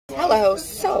Hello,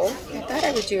 so I thought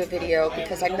I would do a video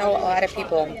because I know a lot of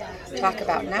people talk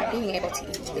about not being able to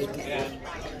eat bacon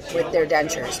with their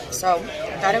dentures. So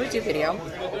I thought I would do a video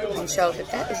and show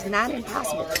that that is not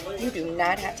impossible. You do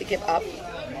not have to give up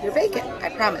your bacon, I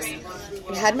promise.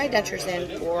 I had my dentures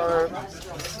in for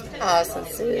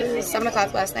since 7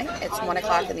 o'clock last night. It's 1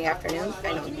 o'clock in the afternoon.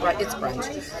 I know it's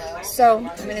brunch. So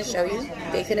I'm going to show you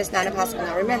bacon is not impossible.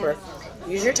 Now remember,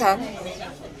 use your tongue,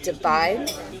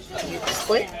 divide, you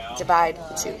split, divide,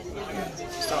 chew.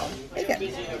 So,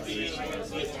 bacon.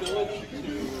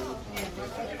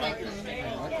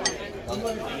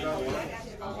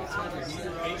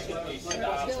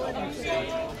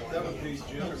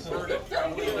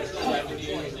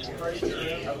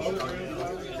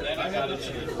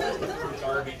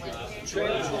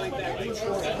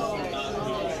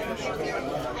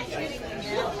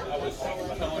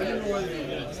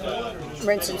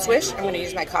 Rinse and swish. I'm going to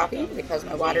use my coffee because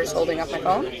my water is holding up my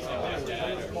phone.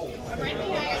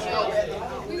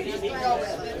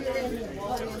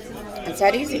 It's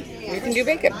that easy. You can do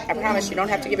bacon. I promise you don't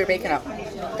have to give your bacon up.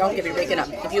 Don't give your bacon up.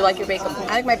 If you like your bacon,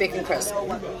 I like my bacon crisp.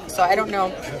 So I don't know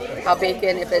how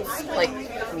bacon, if it's like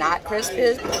not crisp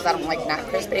is, because I don't like not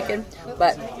crisp bacon,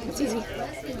 but it's easy.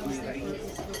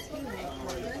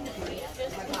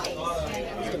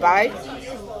 Divide.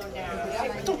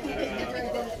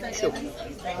 Shoot.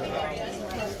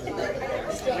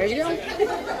 There you go.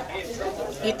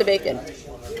 Eat the bacon.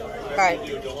 Bye.